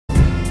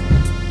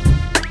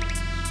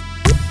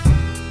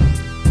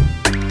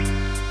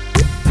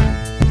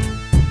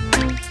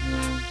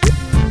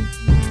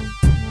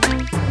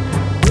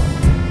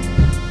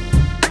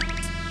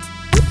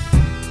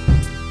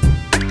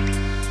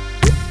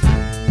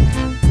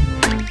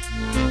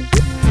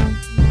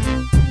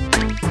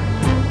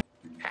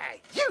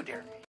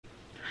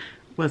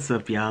What's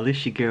up, y'all?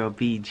 It's your girl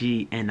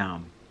BG, and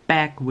I'm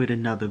back with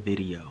another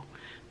video.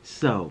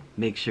 So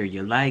make sure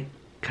you like,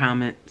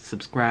 comment,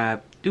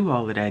 subscribe, do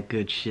all of that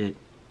good shit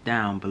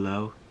down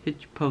below.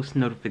 Hit your post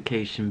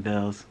notification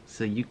bells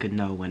so you can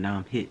know when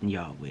I'm hitting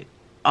y'all with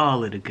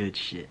all of the good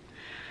shit.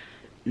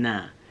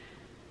 Now,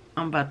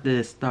 I'm about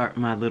to start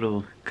my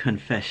little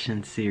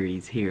confession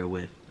series here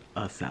with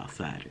us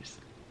outsiders.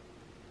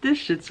 This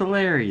shit's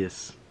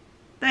hilarious.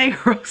 They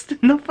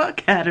roasting the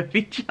fuck out of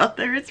each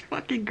other. It's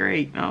fucking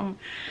great.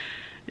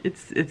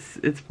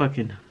 It's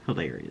fucking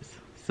hilarious.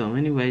 So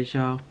anyways,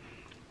 y'all,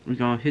 we're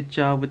gonna hit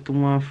y'all with the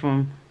one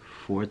from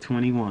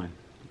 4/21,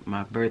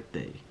 my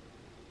birthday.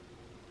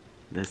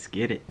 Let's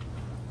get it.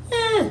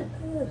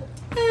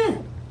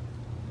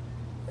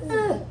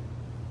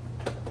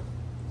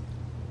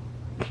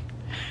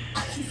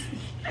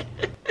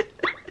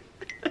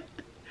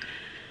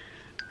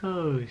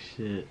 Oh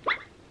shit.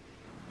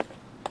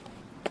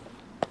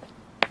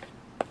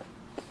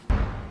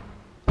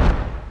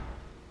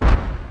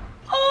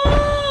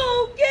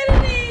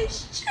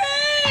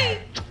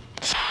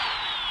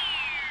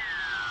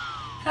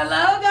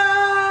 Hello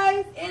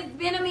guys, it's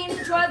been a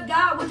minute. Trust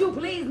God, would you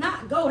please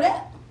not go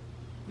there?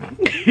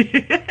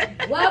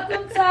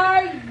 Welcome to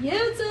our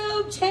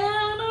YouTube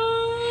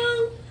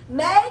channel.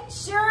 Make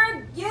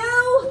sure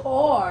you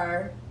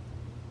pour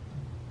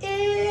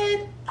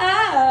it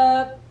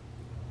up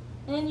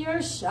in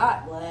your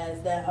shot glass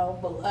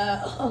down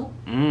below.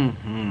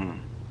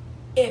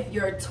 If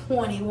you're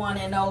 21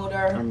 and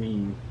older. I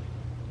mean,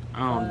 I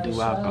don't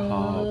do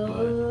alcohol,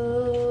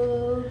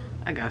 but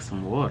I got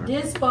some water.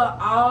 This for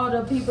all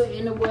the people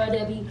in the world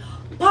that be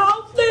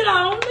posted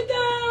on the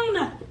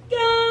gonna.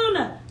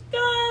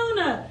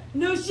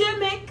 New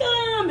shipment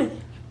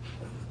coming.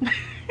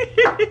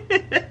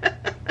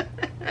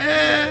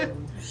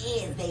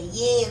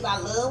 Yes, I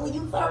love when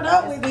you start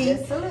up with me.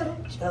 Just a little.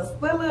 Just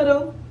a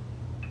little.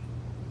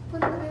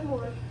 Put a little bit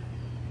more.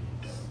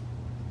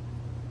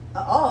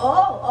 No.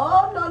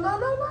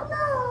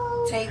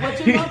 Take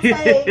what you gonna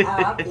take.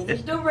 I'll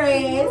finish the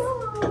rest.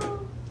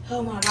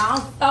 Oh my God,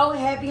 I'm so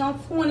happy I'm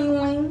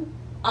 21,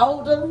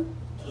 older.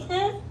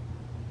 Yeah.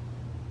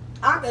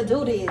 I can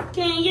do this.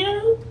 Can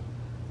you?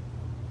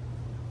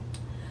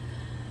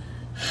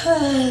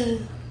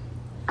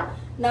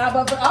 Nah,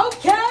 but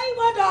okay,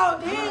 my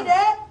dog did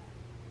that.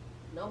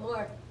 No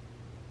more.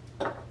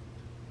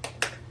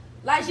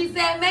 Like she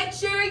said, make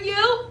sure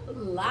you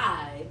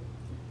like.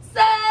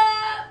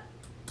 Sub.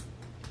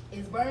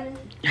 It's burning.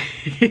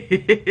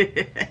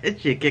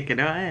 She kicking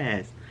her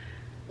ass.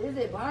 Is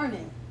it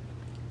burning?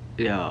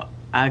 Yo,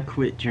 I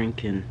quit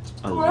drinking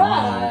a long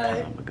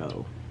time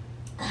ago.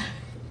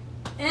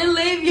 And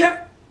leave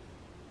your...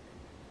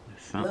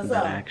 Something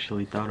that I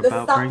actually thought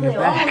about bringing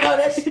back. Oh, no,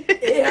 that shit,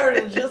 it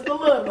hurted just a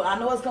little. I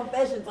know it's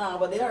confession time,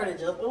 but it hurted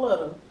just a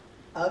little.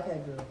 Okay,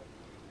 good.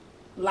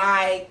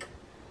 Like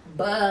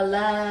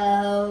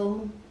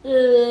below.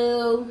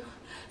 Ooh.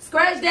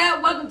 Scratch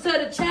that. Welcome to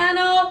the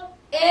channel.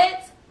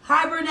 It's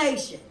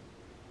hibernation.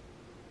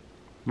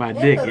 My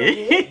dick.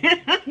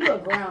 You a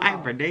groundhog.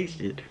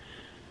 Hibernation.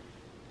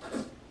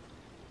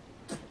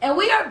 And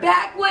we are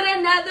back with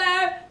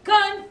another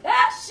confessional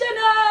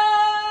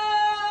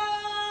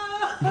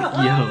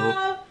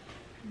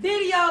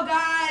video,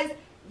 guys.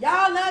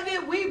 Y'all love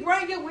it. We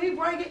bring it.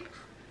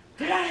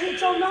 Did I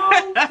hit your nose?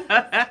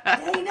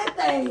 Dang, that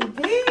thing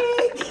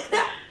big.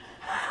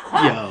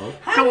 Yo,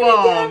 come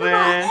on,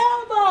 man. My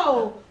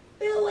elbow.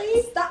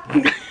 Billy, stop.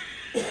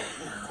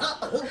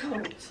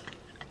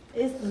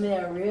 It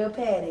smells real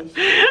patty.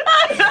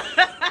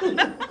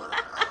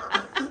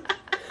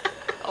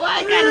 Why I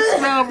gotta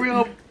smell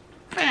real bad?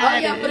 Oh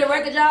yeah, for the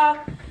record, y'all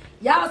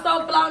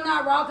so flown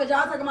not raw because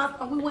y'all talking about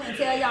something. We went and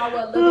tell y'all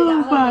what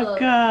Lily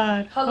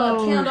got her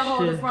little candle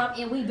holder from,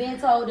 and we been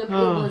told them it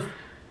was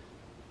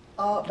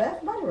Bath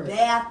and Body Works.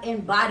 Bath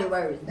and Body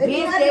Works.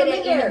 Ben said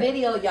it in the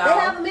video, y'all. They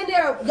have them in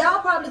there. Y'all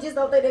probably just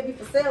don't think they be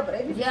for sale, but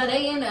they be. Yeah,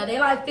 they in there. They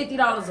like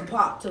 $50 a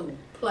pop too,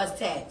 plus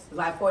tax. It's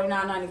like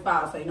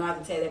 $49.95. So you know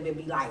after tax it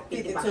be like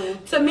 52.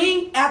 To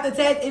me, after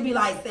tax it'd be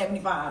like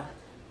 75,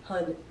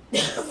 100.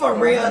 For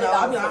real though,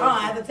 I'm like,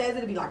 after tax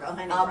it'd be like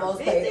 100.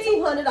 Almost paid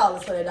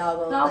 $200 for that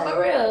dog. No,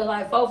 for real,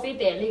 like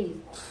 $450 at least.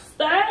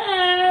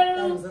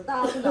 That was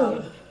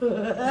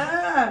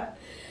 $1,000.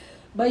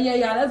 But yeah,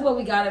 y'all, that's where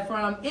we got it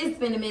from. It's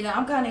been a minute.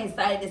 I'm kind of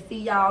excited to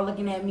see y'all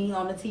looking at me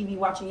on the TV,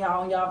 watching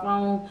y'all on y'all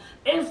phone.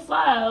 It's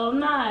so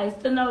nice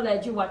to know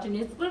that you're watching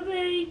this with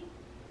me.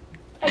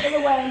 Take it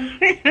away.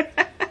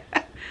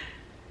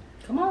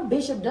 Come on,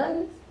 Bishop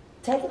Douglas.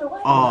 Take it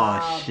away. Oh,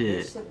 wow,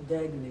 shit. Bishop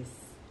Douglas.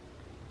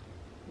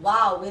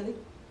 Wow, Willie.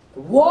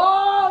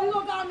 Whoa, you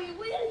gonna call me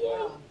Willie?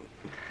 Yeah,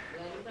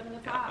 you come in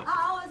the top. I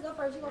always go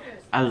first. You go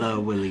first. I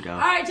love Willie, though. All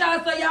right,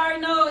 y'all. So y'all already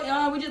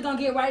know. We're just gonna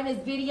get right in this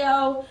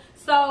video.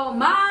 So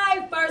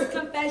my first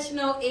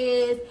confessional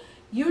is,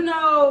 you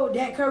know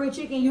that curry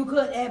chicken you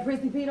cooked at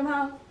Prissy Peter's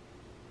house?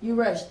 You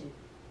rushed it.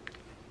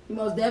 You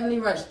most definitely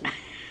rushed it.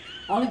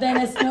 Only thing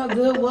that smelled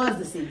good was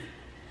the season.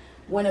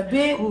 When a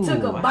bitch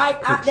took a Ooh, bite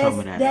out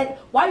that,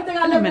 why you think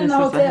I left it in the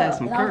hotel?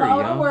 And I was like,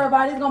 oh, don't worry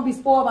about it. It's going to be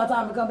spoiled by the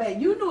time we come back.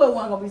 You knew it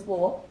wasn't going to be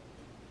spoiled.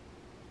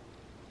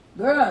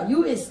 Girl,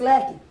 you is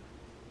slacking.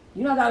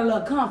 You done got a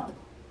little comfortable.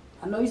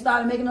 I know you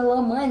started making a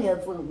little money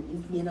or something.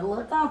 You getting a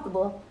little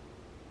comfortable.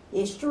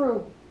 It's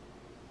true.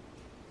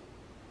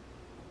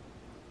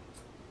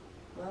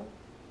 Well,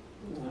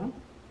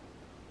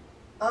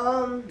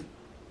 mm-hmm.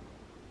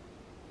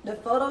 The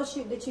photo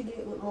shoot that you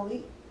did with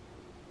Malik,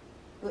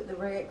 with the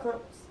red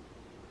crumps,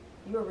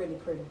 you were really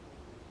pretty.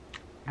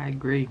 I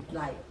agree.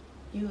 Like,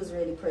 you was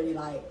really pretty,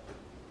 like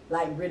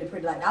really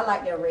pretty. Like, I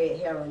like that red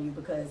hair on you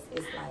because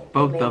it's like...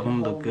 Both of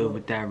them look good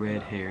with that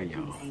red hair,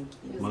 y'all.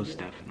 Most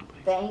definitely.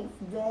 Thanks,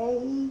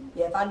 babe.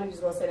 Yeah, if I knew you was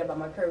going to say that about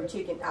my curry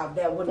chicken,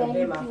 that wouldn't have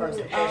been my first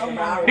Oh, impression.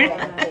 my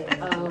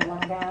God. Oh,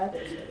 my God.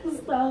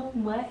 So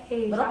much.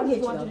 But I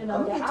just want you to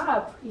know that I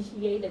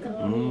appreciate the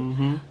compliment,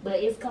 Mm-hmm. but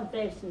it's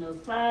confessional,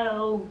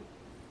 so...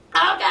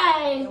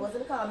 Okay. It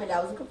wasn't a comment,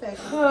 that was a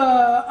confession.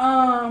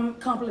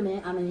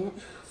 Compliment, I mean.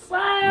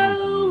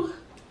 So...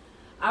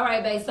 All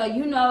right, babe, so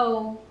you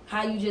know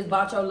how you just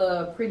bought your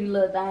little pretty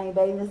little thing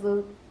bathing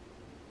suit?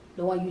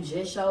 The one you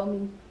just showed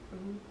me?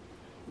 Mm-hmm.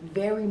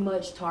 Very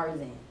much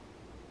Tarzan.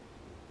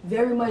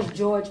 Very much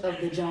George of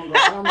the Jungle.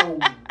 I don't know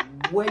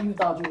where you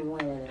thought you were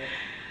wearing that.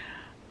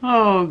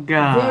 Oh,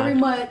 God. Very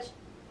much.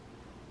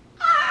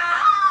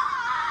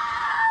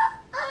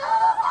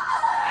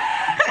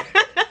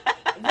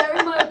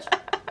 Very much.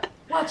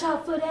 Watch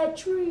out for that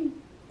tree.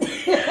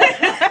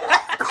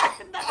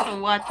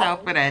 Watch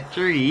out for that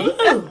tree.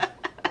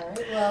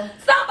 Alright, well.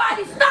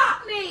 Somebody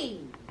stop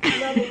me! You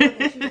know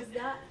what you just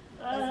got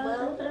as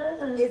well?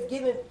 It's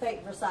giving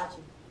fake Versace.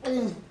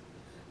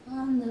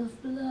 On the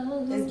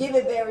floor. It's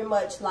giving very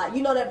much like,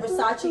 you know that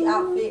Versace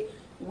outfit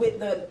with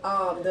the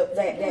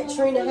that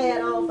Trina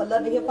had on for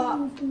Love and Hip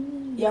Hop?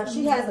 Yeah,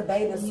 she has a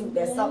bathing suit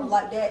that's something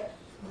like that.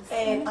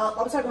 And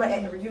I'm talking about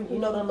at the reunion. You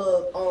know the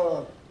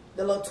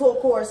little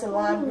turquoise and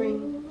lime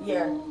green?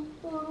 Yeah.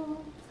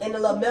 And the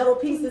little metal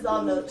pieces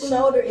on the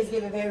shoulder is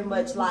giving very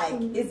much like,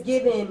 it's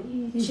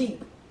giving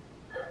cheap.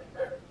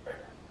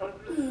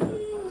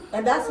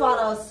 And that's why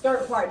the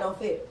skirt part don't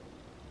fit.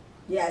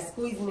 Yeah,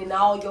 squeezing in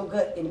all your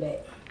gut in the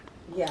back.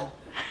 Yeah.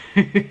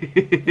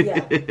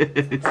 Yeah.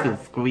 It's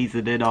just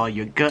squeezing in all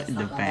your gut in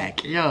the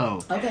back.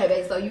 Yo. Okay,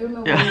 babe, so you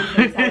remember when we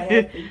were in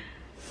Tallahassee?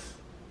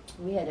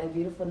 We had that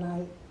beautiful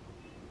night.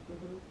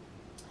 Mm-hmm.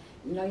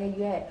 You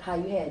know how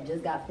you had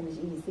just got finished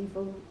eating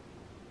seafood?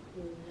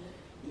 Mm-hmm.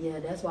 Yeah,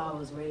 that's why I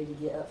was ready to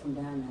get up from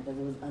down there because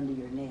it was under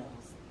your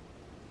nails.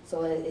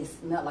 So it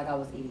smelled like I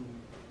was eating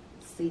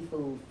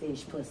seafood,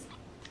 fish, pussy.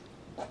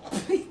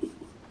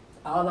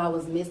 All I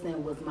was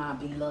missing was my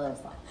beloved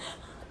song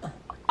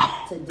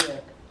to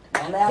dip.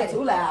 Don't laugh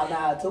too loud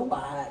now, too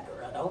wide,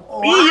 girl. Don't.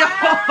 Wow!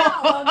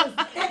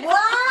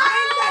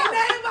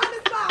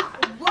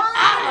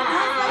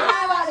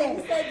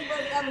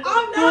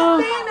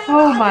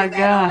 Oh my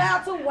God.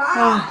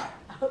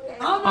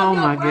 Oh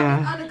my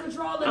God. Under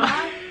control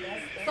tonight.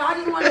 So I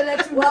just wanted to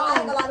let you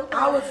know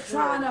I was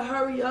trying to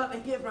hurry up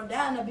and get from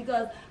down there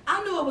because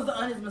I knew it was an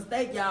honest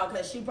mistake, y'all,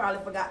 because she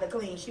probably forgot to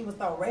clean. She was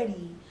so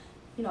ready,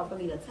 you know, for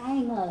me to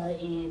tang her,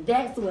 and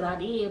that's what I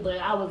did. But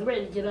I was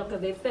ready to get up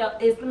because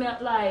it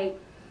smelled like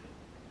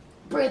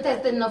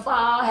Princess in the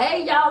Fall.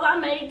 Hey, y'all, I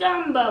made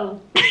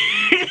gumbo.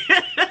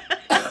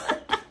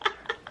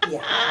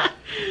 Yeah.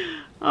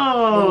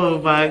 Oh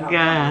my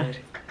God.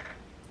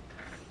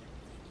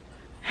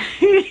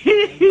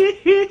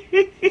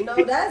 You know,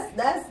 that's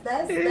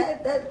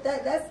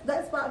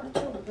probably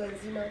true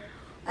because, you know,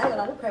 I ain't gonna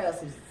lie, the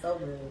crabs was so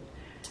good.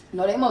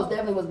 No, they most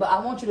definitely was, but I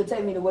want you to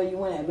take me to where you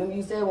went. Remember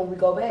you said when we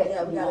go back,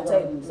 Yeah, we gotta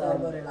take me. We gotta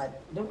go there,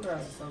 like, them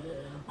crabs are so good.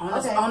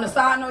 On the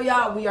side note,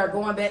 y'all, we are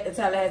going back to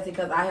Tallahassee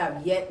because I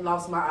have yet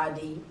lost my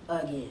ID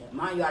again.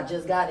 Mind you, I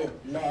just got it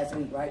last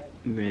week, right?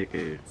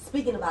 Nigga.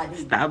 Speaking of ID.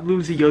 Stop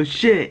losing your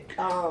shit.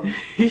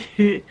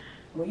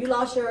 When you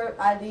lost your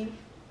ID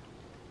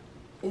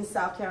in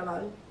South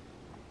Carolina,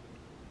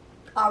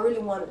 I really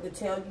wanted to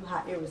tell you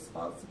how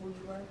irresponsible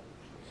you were.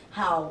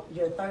 How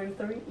you're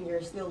 33 and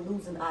you're still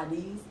losing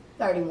IDs.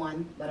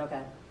 31, but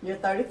okay. You're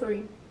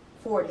 33,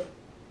 40.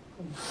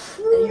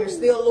 And you're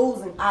still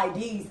losing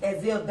IDs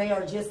as if they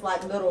are just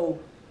like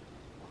little,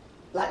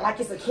 like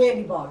it's a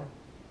candy bar.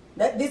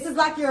 This is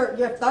like your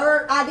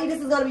third ID. This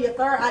is going to be your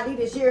third ID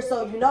this year,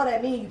 so you know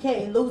that means you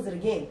can't lose it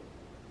again.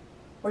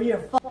 Or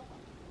you're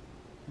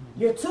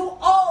too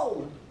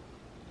old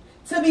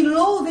to be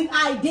losing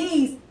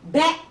IDs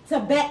back to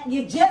back.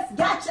 You just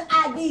got your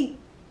ID.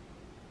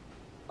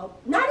 Oh,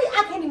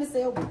 I can't even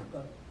say a week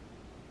ago.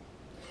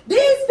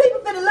 These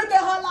people finna look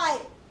at her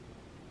like,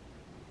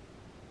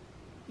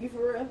 you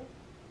for real?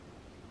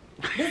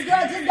 This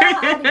girl just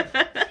got her ID.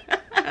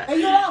 And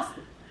you lost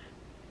it.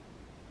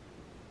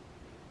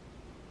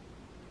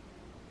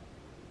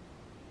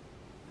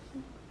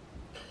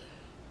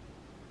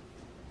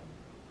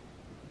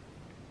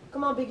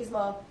 Come on, Biggie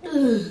Small.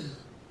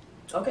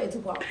 Okay,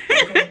 Tupac.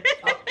 Okay.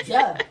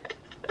 Yeah.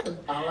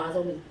 All eyes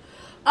on me.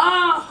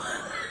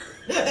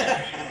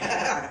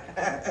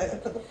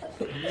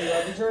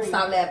 dream.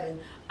 Stop laughing.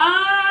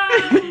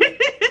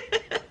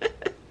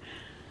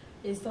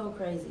 It's so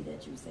crazy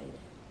that you say that.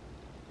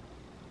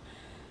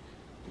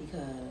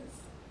 Because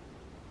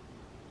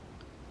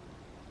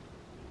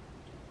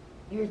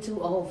you're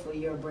too old for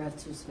your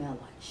breath to smell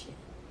like shit.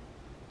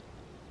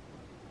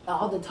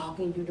 All the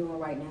talking you're doing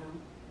right now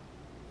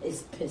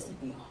is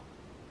pissing me off.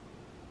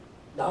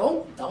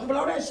 Don't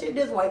blow that shit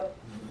this way.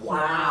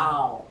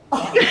 Wow.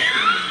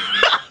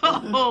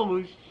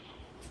 Oh,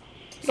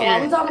 so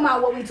are we talking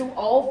about what we too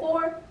old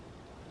for?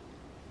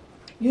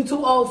 You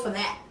too old for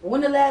that.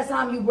 When the last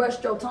time you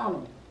brushed your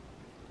tongue?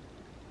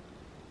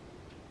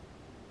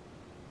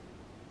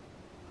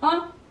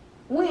 Huh?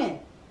 When?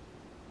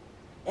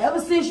 Ever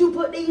since you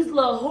put these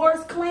little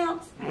horse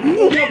clamps in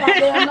your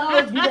goddamn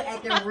nose, you been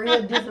acting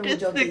real different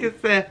with your teeth.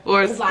 Nigga said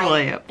horse It's like,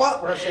 clamp.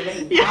 fuck brushing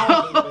me. I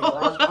don't need to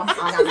brush.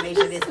 I gotta make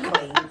sure this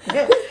clean.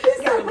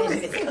 Gotta make sure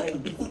this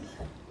clean.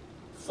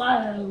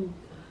 So,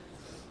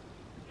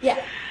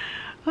 yeah.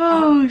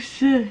 Oh,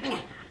 shit.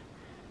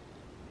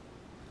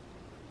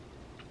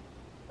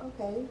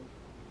 Okay.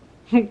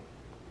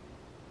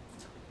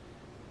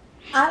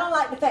 I don't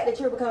like the fact that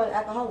you're becoming an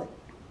alcoholic.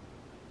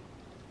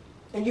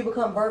 And you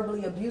become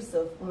verbally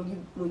abusive when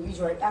you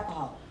drink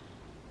alcohol.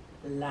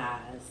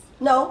 Lies.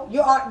 No,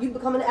 you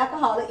become an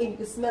alcoholic and you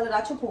can smell it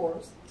out your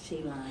pores.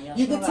 She lying.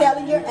 You can tell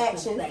in your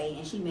actions.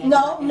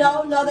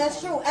 No,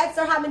 that's true. Ask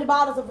her how many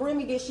bottles of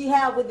Remy did she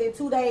have within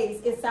 2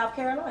 days in South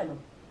Carolina.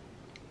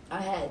 I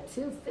had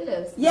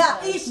 2/5.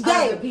 Yeah, each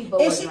day. People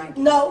And were she,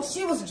 drinking. no,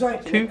 she was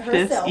drinking 2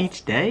 herself. fists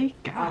each day?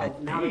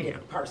 God Now we're damn.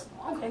 getting personal.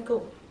 Okay,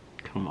 cool.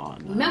 Come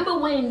on. Now. Remember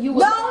when you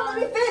was No, let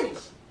me finish.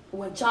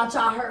 when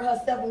Cha-Cha hurt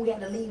herself when we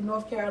had to leave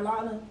North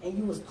Carolina and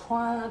you was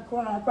crying.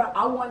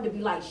 I wanted to be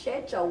like,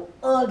 shut your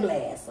ugly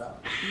ass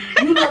up.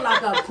 You look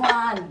like a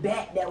crying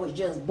bat that was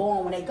just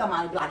born when they come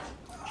out and be like,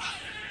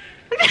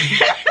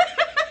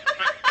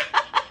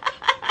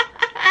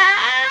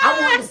 I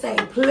wanted to say,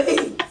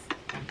 please.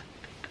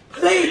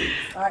 Please.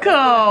 All right,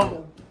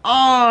 Come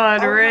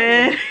on,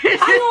 Red.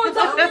 How you want to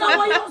talk to me like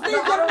when you don't see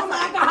I'm an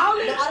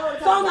alcoholic? No, I don't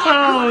So I'm talk an Oh,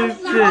 alcoholic.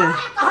 shit. You are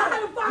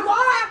alcoholic.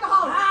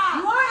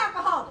 You are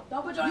alcoholic.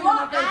 Don't put your You hand in are.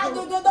 my face.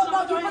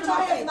 Don't you put your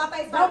hand in my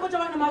face. Don't put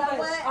your hand in my You know face.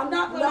 what? I'm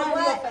not putting You my know hand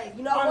in your what? face.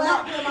 You know I'm what?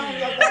 not putting my hand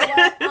in your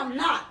face. I'm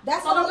not.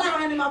 That's So why I don't put your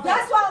hand in my like. face.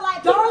 That's why I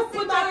like. Don't people put see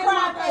your my hand in cry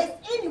my face.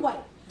 face anyway.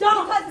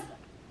 Don't. Because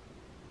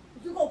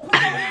you gonna put your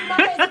hand in my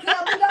face and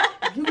tell me that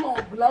You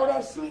gonna blow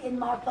that shit in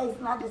my face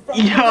and I just say,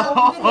 Yo.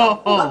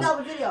 I'm done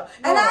with video.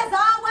 And as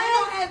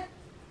always,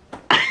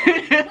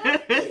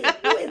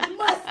 who is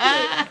musky?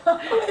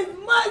 Who is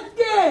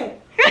musky?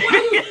 Why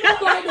you smell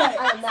like that?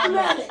 I am not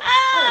Smell musky. it.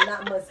 I am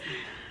not musky.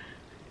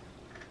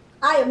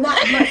 I am not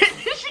musky.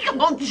 She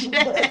gonna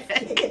check.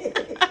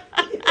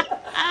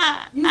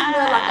 You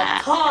smell like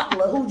a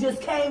toddler who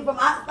just came from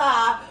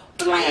outside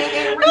playing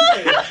at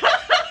recess.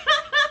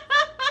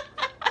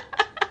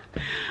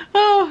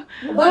 Oh,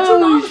 But you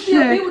know I'm oh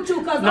still be shit. with you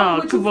because No, I'm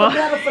with you come for on.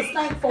 better, for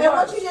stank, for And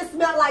worse. what you just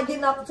smell like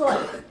getting off the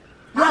toilet.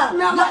 I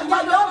smell like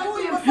your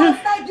booty was so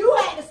stank, you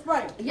had to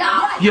spray.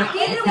 Y'all, Yeah.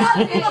 It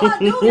wasn't even her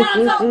dude. How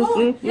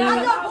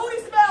your booty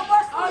smell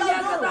worse than your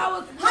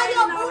dude? How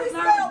your booty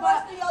smell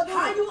worse than your dude?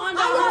 How you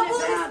under How your 100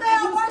 booty pounds smell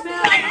and you worse than smell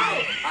your like dude?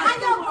 a How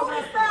your sumo booty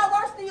wrestler? smell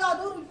worse than your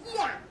dude?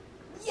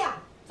 Yeah.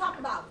 Talk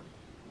about it.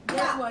 Guess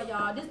Yeah. what,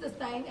 y'all? This the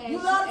same as You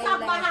love to she talk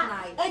ate about last how-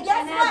 night. and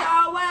guess as what?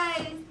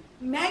 always,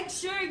 make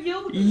sure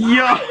you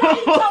Yo.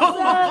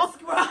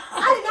 subscribe.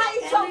 I did not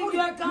eat your And leave booty.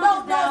 your No,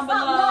 comments down stop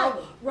below. lying.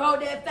 Roll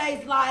that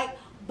face like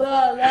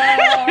below. You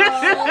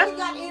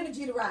got the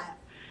energy to ride.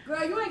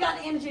 Girl, you ain't got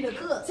the energy to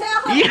cook. Tell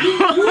her. Yo.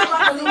 You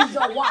about to lose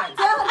your wife.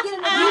 Tell her to get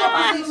in the You about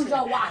to position. lose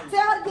your wife.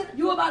 Tell her to get.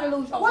 You about to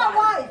lose your What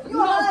wife? You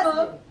a don't husband.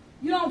 cook.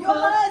 You don't You a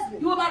cook.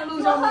 husband. You about to lose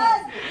You your a man.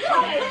 husband. You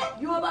don't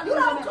cook. You about to You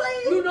lose don't your man.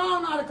 clean. You know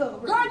I'm not a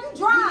cook. Girl, you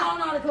dry. You know I'm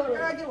not a cook.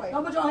 Girl, get away.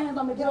 Don't put your hands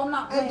on me, girl. I'm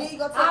not And then playing. you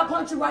go tell I'll me.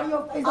 punch you right in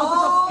your face. Don't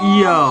Oh, put Yo.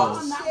 your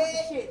I'm not with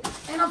the shit.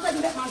 And I'm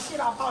taking back my shit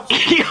off.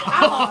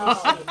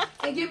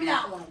 Yo. And give me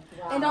that one.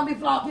 And don't be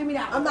flawed. Give me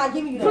that one. I'm not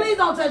giving you that. Please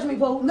don't touch me,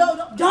 boo.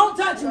 No, Don't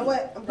touch You me. know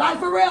what? I'm Like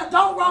for real,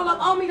 don't roll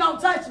up on me.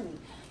 Don't touch me.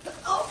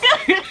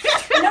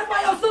 And that's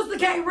why your sister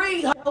can't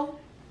read, ho.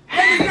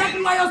 That's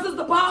exactly why your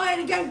sister bald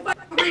headed can't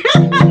fucking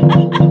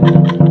read.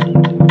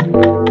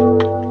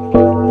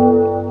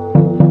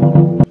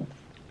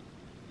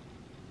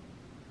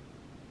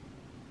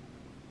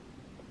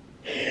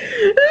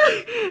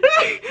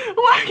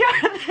 Why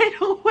are they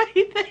the way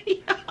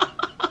they are?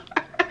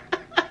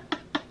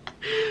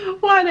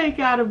 Why they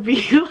gotta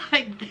be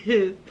like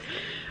this?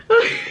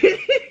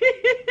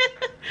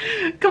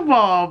 Come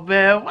on,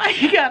 man. Why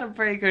you gotta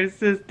bring her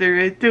sister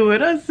into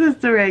it? Her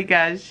sister ain't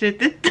got shit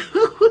to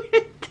do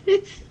with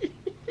this shit.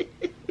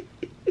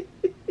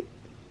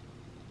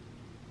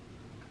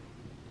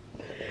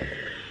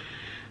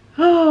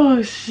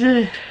 Oh,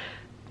 shit.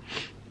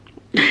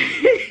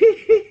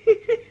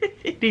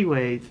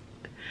 Anyways.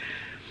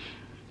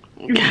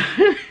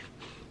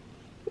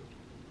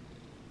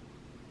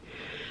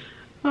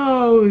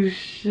 Oh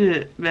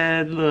shit,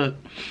 man. Look,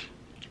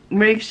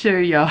 make sure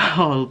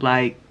y'all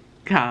like,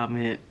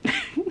 comment,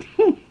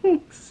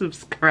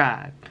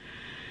 subscribe.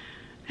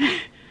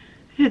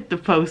 Hit the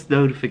post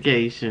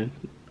notification.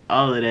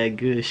 All of that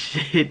good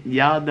shit.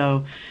 Y'all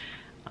know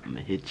I'm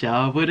gonna hit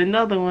y'all with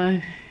another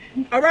one.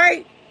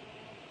 Alright?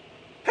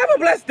 Have a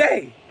blessed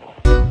day.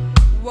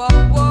 Whoa,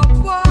 whoa,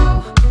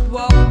 whoa,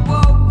 whoa, whoa.